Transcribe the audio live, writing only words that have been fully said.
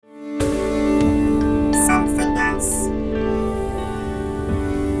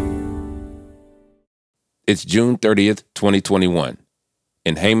It's June 30th, 2021,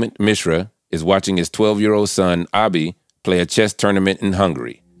 and Hemant Mishra is watching his 12-year-old son, Abi, play a chess tournament in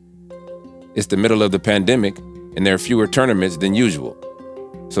Hungary. It's the middle of the pandemic, and there are fewer tournaments than usual.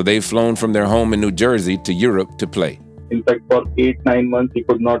 So they've flown from their home in New Jersey to Europe to play. In fact, for 8-9 months, he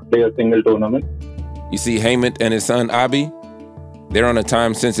could not play a single tournament. You see, Hemant and his son, Abi, they're on a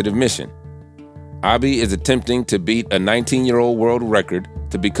time-sensitive mission. Abi is attempting to beat a 19-year-old world record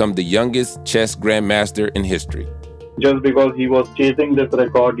to become the youngest chess grandmaster in history. Just because he was chasing this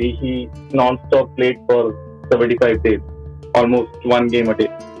record, he non-stop played for 75 days, almost one game a day.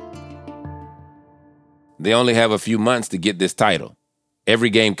 They only have a few months to get this title.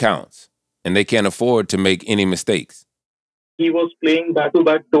 Every game counts, and they can't afford to make any mistakes. He was playing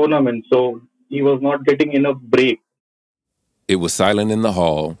back-to-back tournaments, so he was not getting enough break. It was silent in the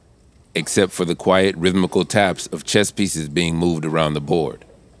hall, except for the quiet, rhythmical taps of chess pieces being moved around the board.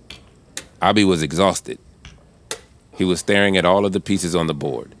 Abi was exhausted. He was staring at all of the pieces on the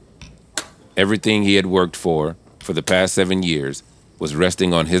board. Everything he had worked for the past 7 years, was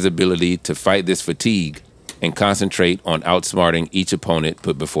resting on his ability to fight this fatigue and concentrate on outsmarting each opponent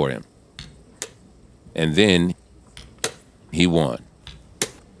put before him. And then, he won.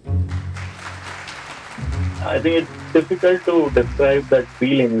 I think it's difficult to describe that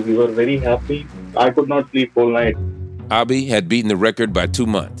feeling. We were very happy. I could not sleep all night. Abi had beaten the record by 2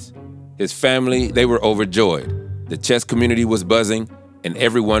 months. His family, they were overjoyed. The chess community was buzzing, and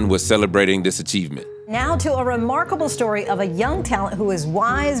everyone was celebrating this achievement. Now to a remarkable story of a young talent who is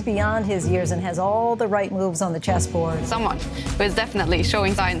wise beyond his years and has all the right moves on the chessboard. Someone who is definitely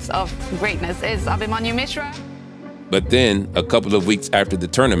showing signs of greatness is Abhimanyu Mishra. But then, a couple of weeks after the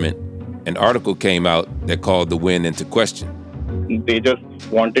tournament, an article came out that called the win into question. They just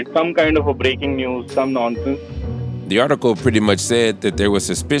wanted some kind of a breaking news, some nonsense. The article pretty much said that there was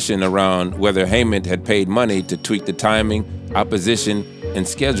suspicion around whether Hemant had paid money to tweak the timing, opposition, and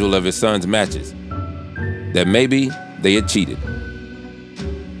schedule of his son's matches. That maybe they had cheated.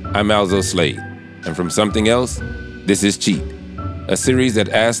 I'm Alzo Slade, and from Something Else, this is Cheat, a series that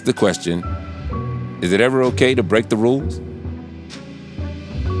asks the question, is it ever okay to break the rules?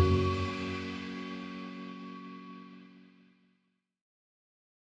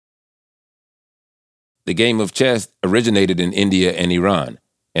 The game of chess originated in India and Iran,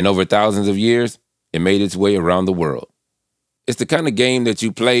 and over thousands of years, it made its way around the world. It's the kind of game that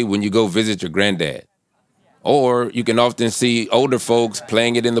you play when you go visit your granddad. Or you can often see older folks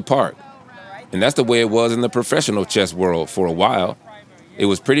playing it in the park. And that's the way it was in the professional chess world for a while. It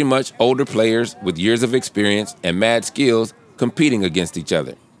was pretty much older players with years of experience and mad skills competing against each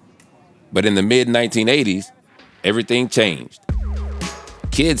other. But in the mid-1980s, everything changed.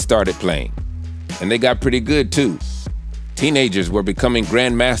 Kids started playing, and they got pretty good too. Teenagers were becoming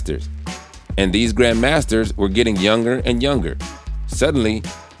grandmasters, and these grandmasters were getting younger and younger. Suddenly,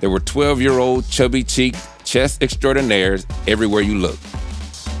 there were 12-year-old chubby-cheeked chess extraordinaires everywhere you look.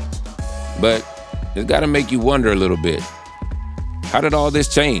 But it's got to make you wonder a little bit. How did all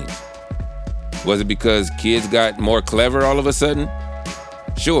this change? Was it because kids got more clever all of a sudden?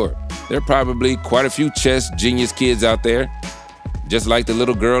 Sure, there are probably quite a few chess genius kids out there, just like the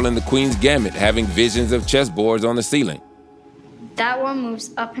little girl in the Queen's Gambit having visions of chessboards on the ceiling. That one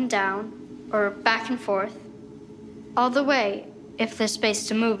moves up and down, or back and forth, all the way if there's space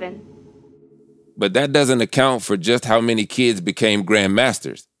to move in. But that doesn't account for just how many kids became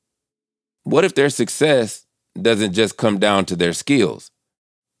grandmasters. What if their success doesn't just come down to their skills?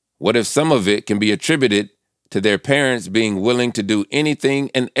 What if some of it can be attributed to their parents being willing to do anything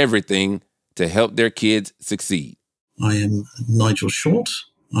and everything to help their kids succeed? I am Nigel Short.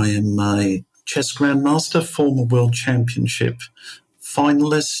 I am a chess grandmaster, former world championship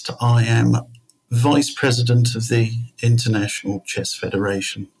finalist. I am vice president of the International Chess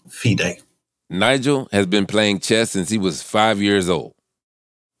Federation, FIDE. Nigel has been playing chess since he was 5 years old.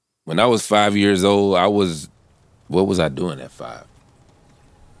 When I was 5 years old, what was I doing at 5?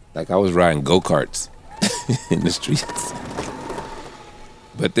 Like I was riding go-karts in the streets.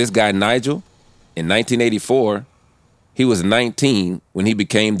 But this guy, Nigel, in 1984, he was 19 when he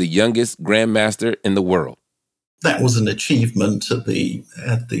became the youngest grandmaster in the world. That was an achievement at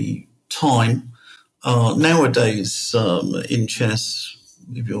the time. Nowadays, in chess,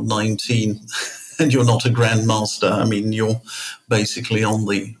 if you're 19 and you're not a grandmaster, I mean, you're basically on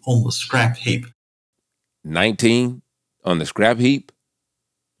the scrap heap. 19 on the scrap heap?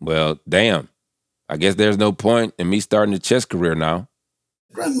 Well, damn. I guess there's no point in me starting a chess career now.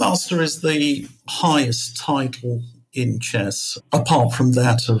 Grandmaster is the highest title in chess, apart from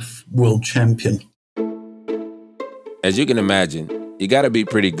that of world champion. As you can imagine, you gotta be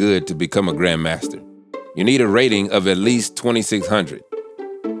pretty good to become a grandmaster. you need a rating of at least 2,600.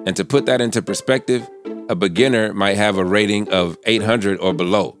 And to put that into perspective, a beginner might have a rating of 800 or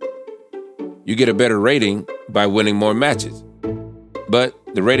below. You get a better rating by winning more matches. But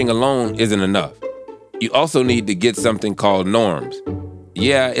the rating alone isn't enough. You also need to get something called norms.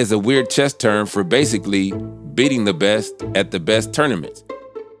 Yeah, it's a weird chess term for basically beating the best at the best tournaments.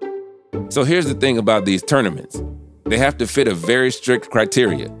 So here's the thing about these tournaments. They have to fit a very strict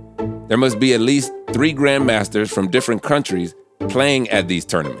criteria. There must be at least 3 grandmasters from different countries playing at these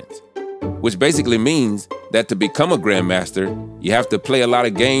tournaments, which basically means that to become a grandmaster, you have to play a lot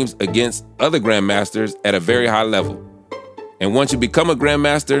of games against other grandmasters at a very high level. And once you become a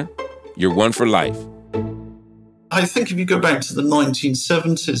grandmaster, you're one for life. I think if you go back to the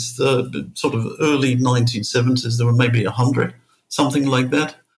 1970s, the sort of early 1970s, there were maybe 100, something like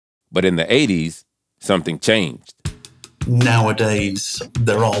that. But in the 80s, something changed. Nowadays,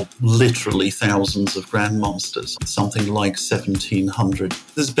 there are literally thousands of grandmasters, something like 1,700.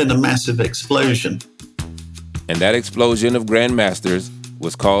 There's been a massive explosion. And that explosion of grandmasters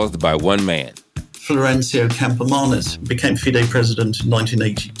was caused by one man. Florencio Campomanes became FIDE president in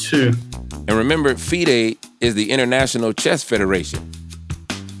 1982. And remember, FIDE is the International Chess Federation.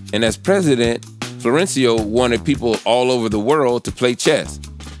 And as president, Florencio wanted people all over the world to play chess.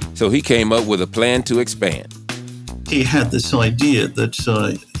 So he came up with a plan to expand. He had this idea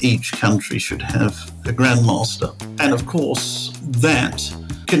that each country should have a grandmaster. And of course, that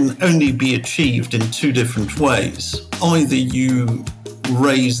can only be achieved in 2 different ways. Either you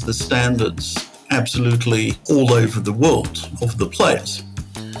raise the standards absolutely all over the world of the players,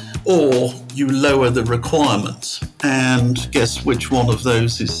 or you lower the requirements. And guess which one of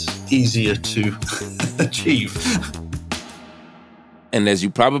those is easier to achieve? And as you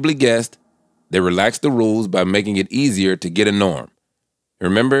probably guessed, they relaxed the rules by making it easier to get a norm.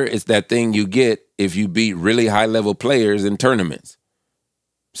 Remember, it's that thing you get if you beat really high-level players in tournaments.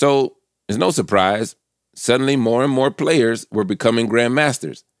 So, it's no surprise, suddenly more and more players were becoming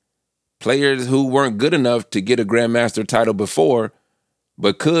grandmasters. Players who weren't good enough to get a grandmaster title before,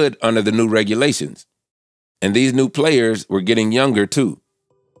 but could under the new regulations. And these new players were getting younger too.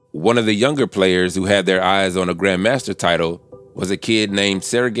 One of the younger players who had their eyes on a grandmaster title was a kid named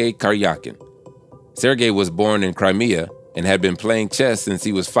Sergei Karyakin. Sergei was born in Crimea and had been playing chess since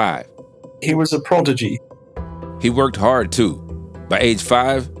he was 5. He was a prodigy. He worked hard too. By age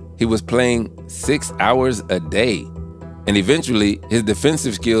 5, he was playing 6 hours a day. And eventually, his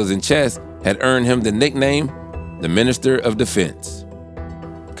defensive skills in chess had earned him the nickname, the Minister of Defense.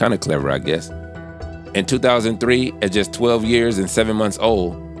 Kind of clever, I guess. In 2003, at just 12 years and 7 months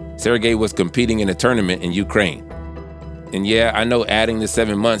old, Sergei was competing in a tournament in Ukraine. And yeah, I know adding the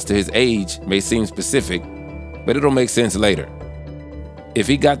 7 months to his age may seem specific, but it'll make sense later. If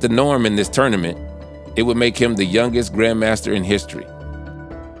he got the norm in this tournament, it would make him the youngest grandmaster in history.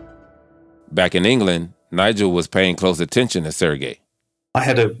 Back in England, Nigel was paying close attention to Sergei. I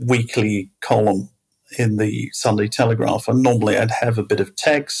had a weekly column in the Sunday Telegraph, and normally I'd have a bit of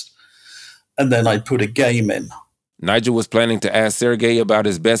text, and then I'd put a game in. Nigel was planning to ask Sergei about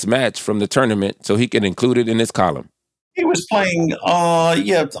his best match from the tournament so he could include it in his column. He was playing, I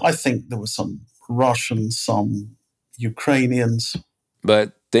think there were some Russians, some Ukrainians.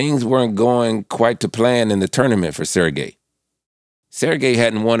 But things weren't going quite to plan in the tournament for Sergei. Sergei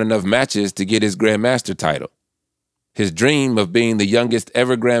hadn't won enough matches to get his grandmaster title. His dream of being the youngest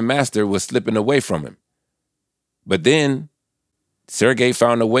ever grandmaster was slipping away from him. But then, Sergei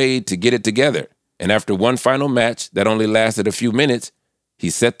found a way to get it together, and after one final match that only lasted a few minutes, he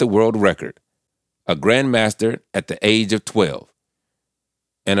set the world record. A grandmaster at the age of 12.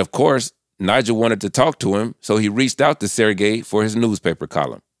 And of course, Nigel wanted to talk to him, so he reached out to Sergei for his newspaper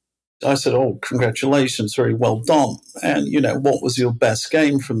column. I said, congratulations, very well done. And, what was your best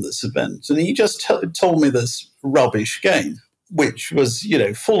game from this event? And he just told me this rubbish game, which was,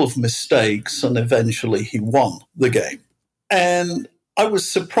 full of mistakes, and eventually he won the game. And I was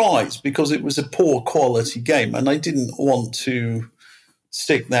surprised because it was a poor quality game, and I didn't want to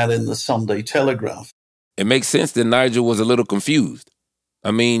stick that in the Sunday Telegraph. It makes sense that Nigel was a little confused.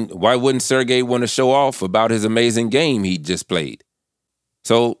 I mean, why wouldn't Sergei want to show off about his amazing game he'd just played?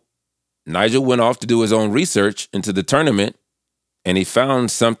 So Nigel went off to do his own research into the tournament, and he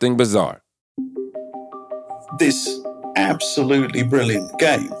found something bizarre. This absolutely brilliant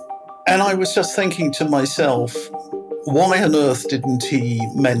game. And I was just thinking to myself, why on earth didn't he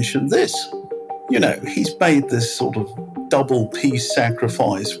mention this? He's made this sort of double piece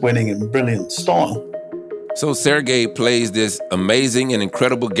sacrifice, winning in brilliant style. So Sergei plays this amazing and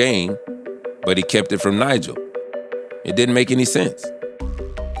incredible game, but he kept it from Nigel. It didn't make any sense.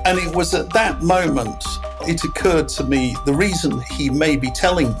 And it was at that moment it occurred to me the reason he may be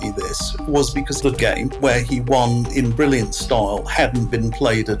telling me this was because the game where he won in brilliant style hadn't been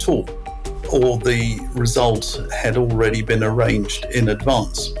played at all, or the result had already been arranged in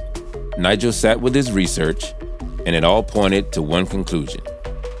advance. Nigel sat with his research, and it all pointed to one conclusion.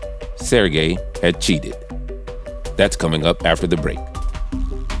 Sergey had cheated. That's coming up after the break.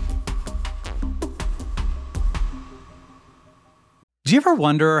 Do you ever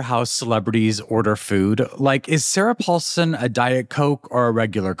wonder how celebrities order food? Like, is Sarah Paulson a Diet Coke or a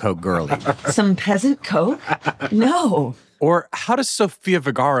regular Coke girlie? Some peasant Coke? No. Or how does Sofia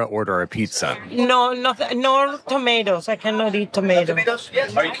Vergara order a pizza? No, nothing. No tomatoes. I cannot eat tomatoes.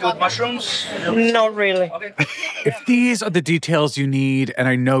 Yes. Are you cool with mushrooms? Not really. If these are the details you need, and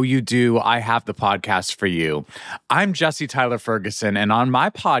I know you do, I have the podcast for you. I'm Jesse Tyler Ferguson, and on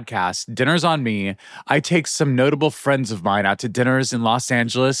my podcast, Dinners on Me, I take some notable friends of mine out to dinners in Los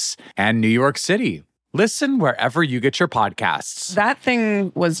Angeles and New York City. Listen wherever you get your podcasts. That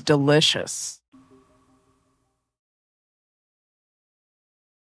thing was delicious.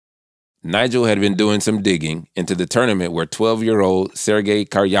 Nigel had been doing some digging into the tournament where 12-year-old Sergey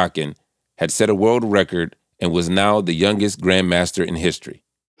Karyakin had set a world record and was now the youngest grandmaster in history.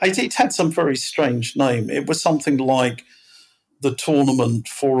 It had some very strange name. It was something like the tournament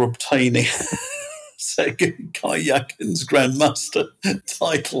for obtaining Sergey Karyakin's grandmaster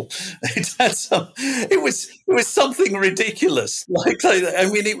title. It was something ridiculous.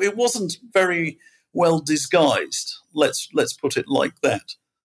 It wasn't very well disguised. Let's put it like that.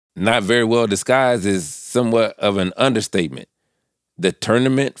 Not very well disguised is somewhat of an understatement. The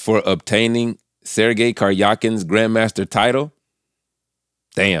tournament for obtaining Sergey Karyakin's grandmaster title?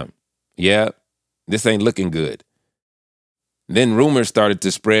 Damn. Yeah, this ain't looking good. Then rumors started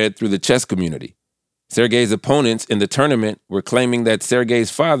to spread through the chess community. Sergey's opponents in the tournament were claiming that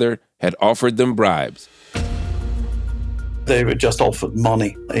Sergey's father had offered them bribes. They were just offered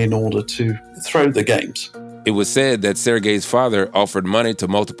money in order to throw the games. It was said that Sergey's father offered money to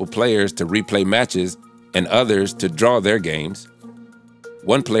multiple players to replay matches and others to draw their games.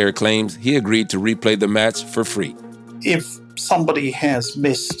 One player claims he agreed to replay the match for free. If somebody has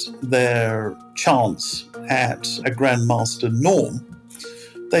missed their chance at a Grandmaster norm,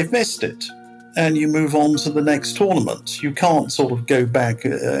 they've missed it. And you move on to the next tournament. You can't sort of go back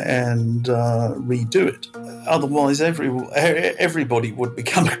and redo it. Otherwise, everybody would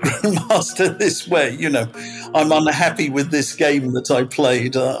become a grandmaster this way. I'm unhappy with this game that I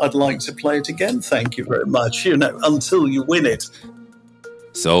played. I'd like to play it again. Thank you very much. Until you win it.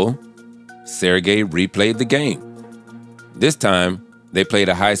 So, Sergey replayed the game. This time, they played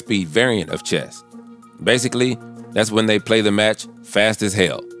a high-speed variant of chess. Basically, that's when they play the match fast as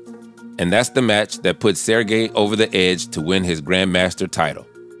hell. And that's the match that put Sergey over the edge to win his grandmaster title.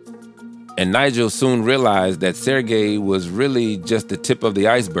 And Nigel soon realized that Sergey was really just the tip of the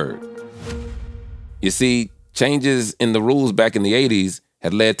iceberg. You see, changes in the rules back in the 80s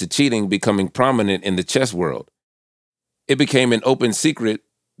had led to cheating becoming prominent in the chess world. It became an open secret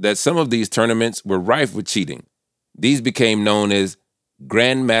that some of these tournaments were rife with cheating. These became known as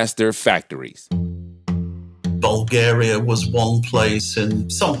Grandmaster factories. Bulgaria was one place, in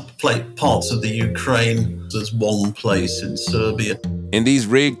some parts of the Ukraine, there's one place in Serbia. In these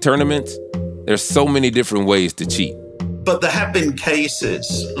rigged tournaments, there's so many different ways to cheat. But there have been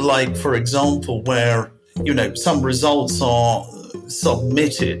cases, like, for example, where, some results are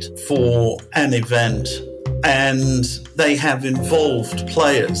submitted for an event and they have involved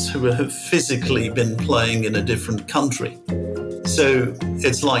players who have physically been playing in a different country. So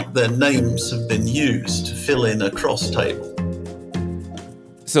it's like their names have been used to fill in a cross table.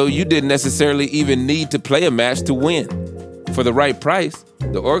 So you didn't necessarily even need to play a match to win. For the right price,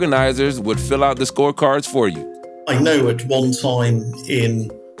 the organizers would fill out the scorecards for you. I know at one time in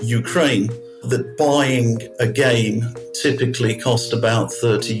Ukraine that buying a game typically cost about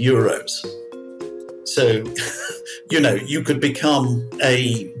 30 euros. So, you could become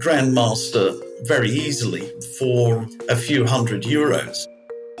a grandmaster very easily for a few hundred euros.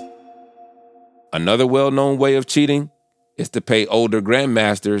 Another well-known way of cheating is to pay older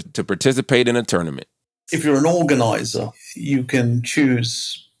grandmasters to participate in a tournament. If you're an organizer, you can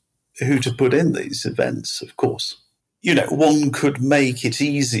choose who to put in these events, of course. One could make it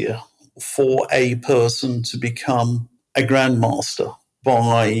easier for a person to become a grandmaster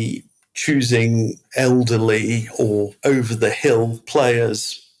by choosing elderly or over-the-hill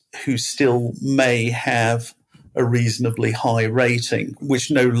players who still may have a reasonably high rating,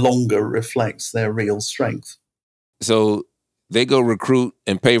 which no longer reflects their real strength. So they go recruit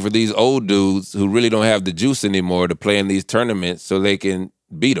and pay for these old dudes who really don't have the juice anymore to play in these tournaments so they can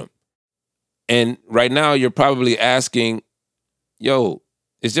beat him. And right now you're probably asking, yo,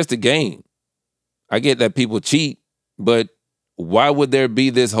 it's just a game. I get that people cheat, but why would there be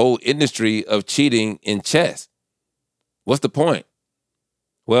this whole industry of cheating in chess? What's the point?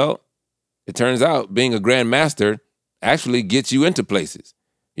 Well, it turns out being a grandmaster actually gets you into places.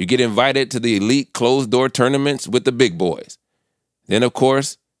 You get invited to the elite closed-door tournaments with the big boys. Then, of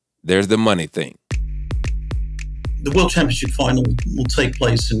course, there's the money thing. The World Championship final will take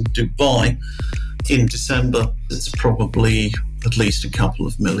place in Dubai in December. It's probably at least a couple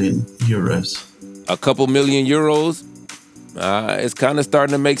of million euros. A couple million euros? It's kind of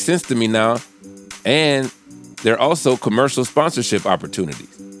starting to make sense to me now. And there are also commercial sponsorship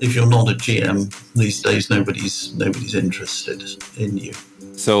opportunities. If you're not a GM these days, nobody's interested in you.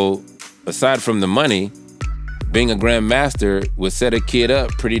 So, aside from the money, being a grandmaster would set a kid up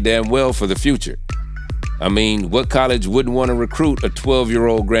pretty damn well for the future. I mean, what college wouldn't want to recruit a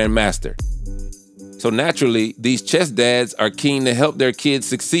 12-year-old grandmaster? So naturally, these chess dads are keen to help their kids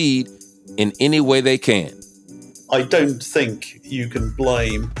succeed in any way they can. I don't think you can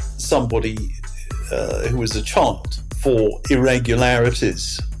blame somebody who was a child for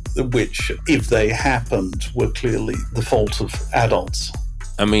irregularities, which, if they happened, were clearly the fault of adults.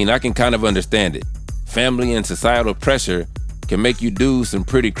 I mean, I can kind of understand it. Family and societal pressure can make you do some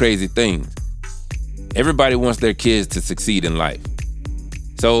pretty crazy things. Everybody wants their kids to succeed in life.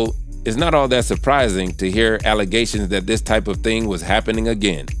 So it's not all that surprising to hear allegations that this type of thing was happening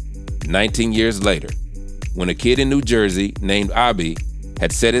again, 19 years later, when a kid in New Jersey named Abi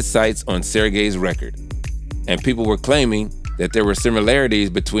had set his sights on Sergei's record. And people were claiming that there were similarities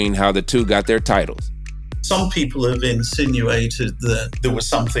between how the two got their titles. Some people have insinuated that there was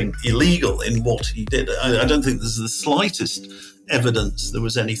something illegal in what he did. I don't think there's the slightest evidence there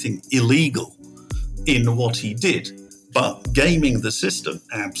was anything illegal in what he did. But gaming the system,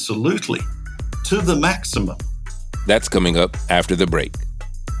 absolutely, to the maximum. That's coming up after the break.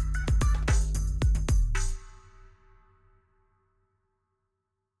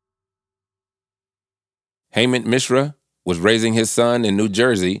 Hemant Mishra was raising his son in New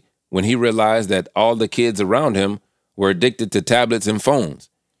Jersey when he realized that all the kids around him were addicted to tablets and phones.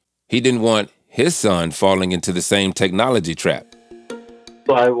 He didn't want his son falling into the same technology trap.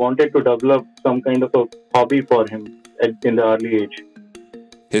 So I wanted to develop some kind of a hobby for him in the early age.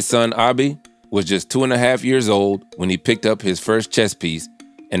 His son Abi was just 2.5 years old when he picked up his first chess piece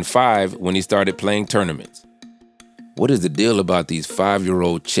and 5 when he started playing tournaments. What is the deal about these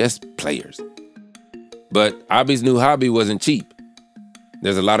 5-year-old chess players? But Abi's new hobby wasn't cheap.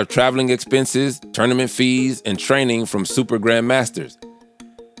 There's a lot of traveling expenses, tournament fees, and training from super grandmasters.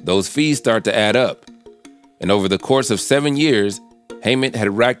 Those fees start to add up. And over the course of 7 years, Hemant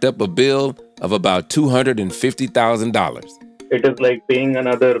had racked up a bill of about $250,000. It is like paying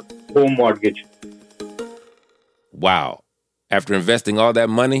another home mortgage. Wow. After investing all that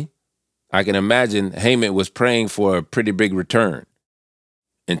money, I can imagine Hemant was praying for a pretty big return.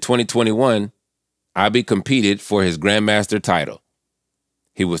 In 2021, Abi competed for his Grandmaster title.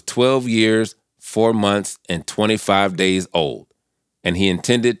 He was 12 years, 4 months, and 25 days old, and he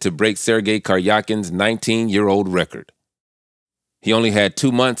intended to break Sergei Karyakin's 19-year-old record. He only had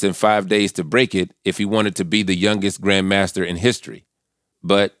 2 months and 5 days to break it if he wanted to be the youngest Grandmaster in history.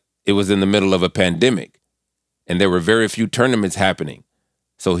 But it was in the middle of a pandemic, and there were very few tournaments happening,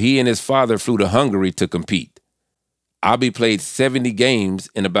 so he and his father flew to Hungary to compete. Abi played 70 games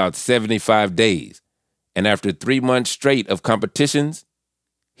in about 75 days, and after 3 months straight of competitions,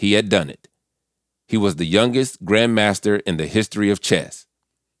 he had done it. He was the youngest grandmaster in the history of chess.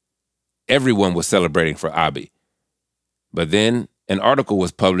 Everyone was celebrating for Abi. But then an article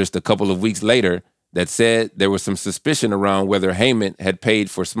was published a couple of weeks later that said there was some suspicion around whether Hemant had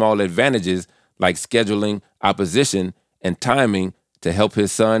paid for small advantages like scheduling, opposition, and timing to help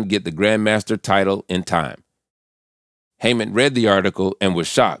his son get the grandmaster title in time. Hemant read the article and was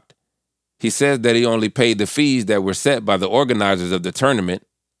shocked. He says that he only paid the fees that were set by the organizers of the tournament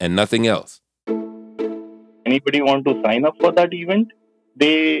and nothing else. Anybody want to sign up for that event,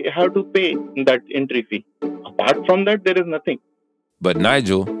 they have to pay that entry fee. Apart from that, there is nothing. But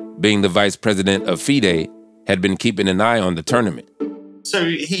Nigel, being the vice president of FIDE, had been keeping an eye on the tournament. So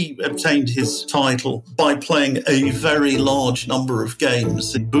he obtained his title by playing a very large number of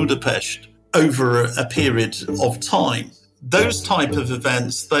games in Budapest over a period of time. Those type of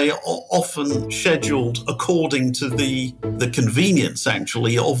events, they are often scheduled according to the convenience,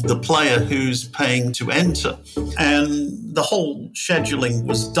 actually, of the player who's paying to enter. And the whole scheduling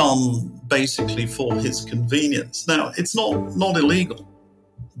was done basically for his convenience. Now, it's not illegal.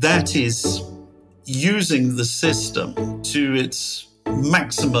 That is using the system to its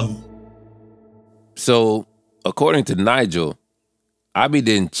maximum. So, according to Nigel, Abi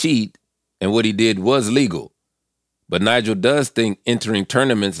didn't cheat, and what he did was legal. But Nigel does think entering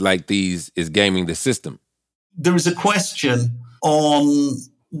tournaments like these is gaming the system. There is a question on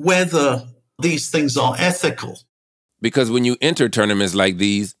whether these things are ethical. Because when you enter tournaments like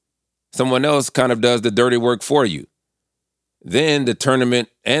these, someone else kind of does the dirty work for you. Then the tournament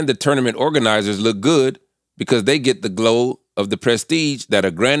and the tournament organizers look good because they get the glow of the prestige that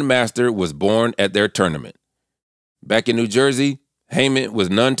a Grandmaster was born at their tournament. Back in New Jersey, Heyman was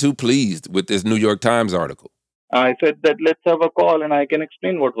none too pleased with this New York Times article. I said that let's have a call and I can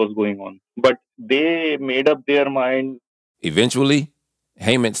explain what was going on. But they made up their mind. Eventually,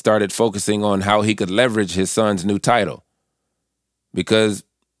 Heyman started focusing on how he could leverage his son's new title. Because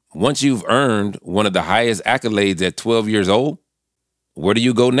once you've earned one of the highest accolades at 12 years old, where do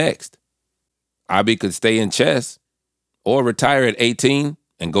you go next? Abi could stay in chess or retire at 18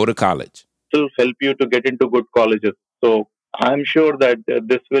 and go to college. To help you to get into good colleges. So I'm sure that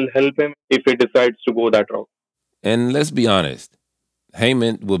this will help him if he decides to go that route. And let's be honest,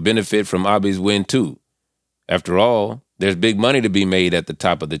 Heyman will benefit from Abi's win too. After all, there's big money to be made at the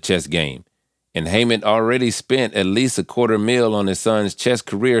top of the chess game. And Heyman already spent at least $250,000 on his son's chess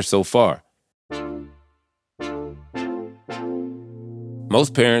career so far.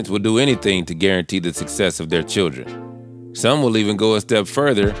 Most parents will do anything to guarantee the success of their children. Some will even go a step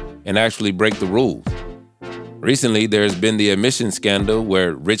further and actually break the rules. Recently, there's been the admission scandal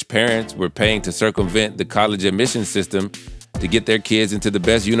where rich parents were paying to circumvent the college admission system to get their kids into the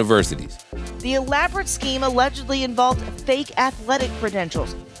best universities. The elaborate scheme allegedly involved fake athletic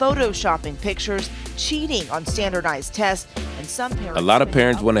credentials, photoshopping pictures, cheating on standardized tests, and some parents... A lot of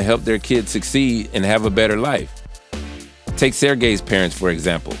parents want to help their kids succeed and have a better life. Take Sergei's parents, for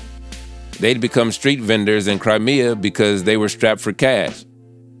example. They'd become street vendors in Crimea because they were strapped for cash.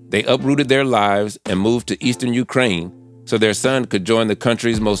 They uprooted their lives and moved to eastern Ukraine so their son could join the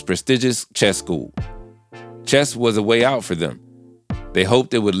country's most prestigious chess school. Chess was a way out for them. They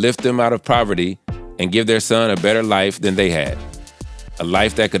hoped it would lift them out of poverty and give their son a better life than they had, a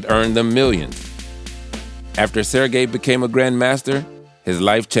life that could earn them millions. After Sergei became a Grandmaster, his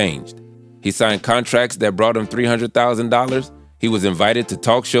life changed. He signed contracts that brought him $300,000. He was invited to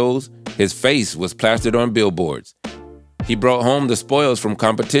talk shows. His face was plastered on billboards. He brought home the spoils from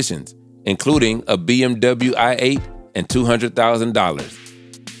competitions, including a BMW i8 and $200,000.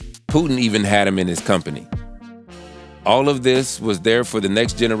 Putin even had him in his company. All of this was there for the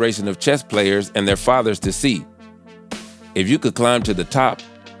next generation of chess players and their fathers to see. If you could climb to the top,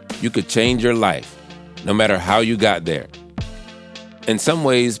 you could change your life, no matter how you got there. In some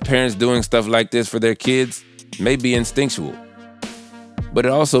ways, parents doing stuff like this for their kids may be instinctual. But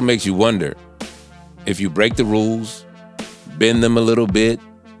it also makes you wonder, if you break the rules, bend them a little bit,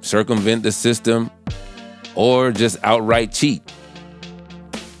 circumvent the system, or just outright cheat,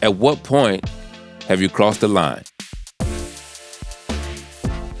 at what point have you crossed the line?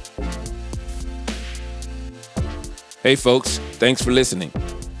 Hey folks, thanks for listening.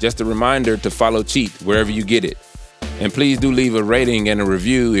 Just a reminder to follow Cheat wherever you get it. And please do leave a rating and a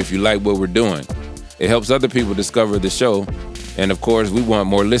review if you like what we're doing. It helps other people discover the show. And of course, we want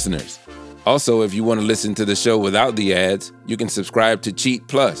more listeners. Also, if you want to listen to the show without the ads, you can subscribe to Cheat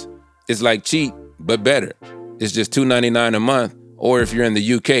Plus. It's like Cheat, but better. It's just $2.99 a month, or if you're in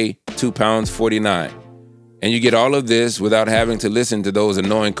the UK, £2.49. And you get all of this without having to listen to those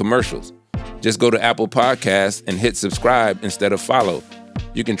annoying commercials. Just go to Apple Podcasts and hit subscribe instead of follow.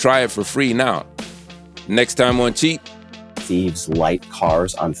 You can try it for free now. Next time on Cheat. Thieves light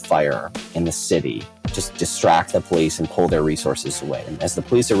cars on fire in the city, just distract the police and pull their resources away. And as the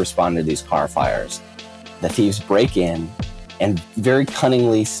police are responding to these car fires, the thieves break in and very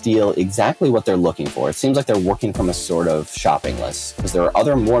cunningly steal exactly what they're looking for. It seems like they're working from a sort of shopping list because there are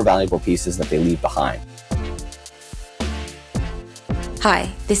other more valuable pieces that they leave behind.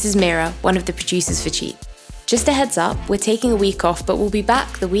 Hi, this is Mira, one of the producers for Cheat. Just a heads up, we're taking a week off, but we'll be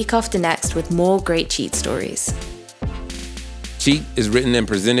back the week after next with more great Cheat stories. Cheat is written and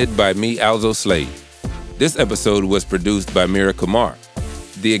presented by me, Alzo Slade. This episode was produced by Mira Kumar.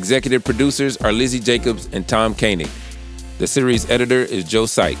 The executive producers are Lizzie Jacobs and Tom Koenig. The series editor is Joe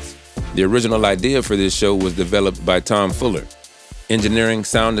Sykes. The original idea for this show was developed by Tom Fuller. Engineering,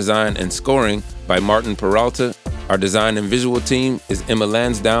 sound design, and scoring by Martin Peralta. Our design and visual team is Emma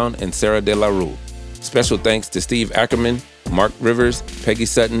Lansdowne and Sarah De La Rue. Special thanks to Steve Ackerman, Mark Rivers, Peggy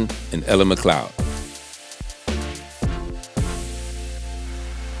Sutton, and Ella McLeod.